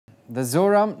The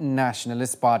Zoram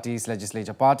Nationalist Party's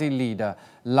legislature party leader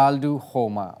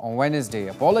Lalduhoma on Wednesday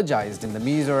apologized in the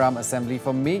Mizoram Assembly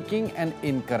for making an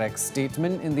incorrect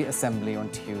statement in the Assembly on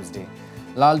Tuesday.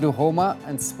 Lalduhoma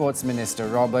and Sports Minister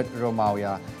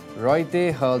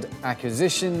𝗟𝗜𝗙𝗢𝗢𝗧𝗛 hurled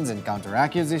accusations and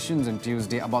counter-accusations on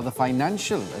Tuesday about the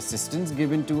financial assistance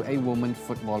given to a woman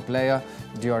football player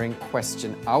during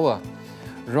question hour.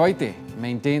 𝗟𝗓𝗙𝗢𝗢𝗢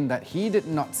maintained that he did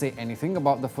not say anything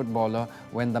about the footballer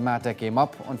when the matter came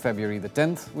up on February the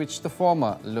 10th, which the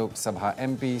former Lok Sabha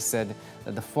MP said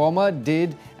that the former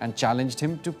did and challenged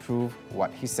him to prove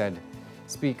what he said.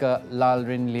 Speaker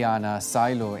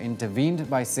𝗟𝗓𝗙𝗢𝗢𝗧𝗛 intervened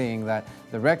by saying that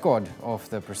the record of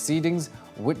the proceedings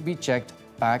would be checked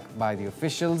back by the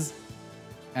officials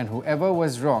and whoever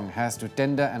was wrong has to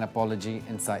tender an apology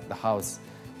inside the House.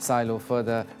 𝗟𝗓𝗙𝗢𝗢𝗧𝗛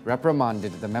further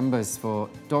reprimanded the members for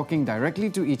talking directly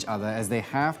to each other as they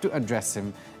have to address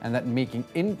him, and that making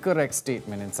incorrect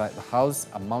statement inside the House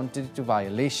amounted to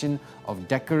violation of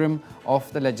decorum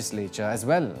of the legislature as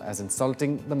well as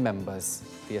insulting the members,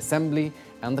 the Assembly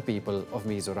and the people of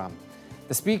Mizoram.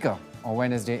 The Speaker on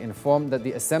Wednesday informed that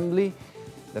the Assembly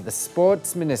that the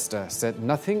Sports Minister said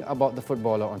nothing about the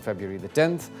footballer on February the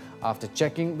 10th after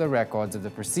checking the records of the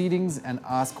proceedings and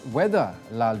asked whether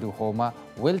Lalduhoma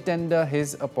will tender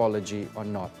his apology or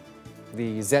not.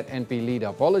 The ZNP leader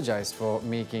apologized for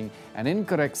making an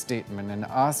incorrect statement and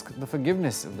asked the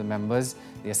forgiveness of the members,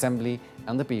 the Assembly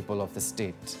and the people of the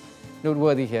state.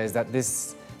 Noteworthy here is that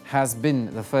this has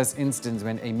been the first instance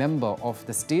when a member of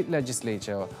the state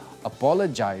legislature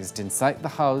apologized inside the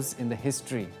House in the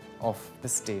history of the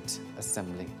State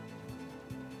Assembly.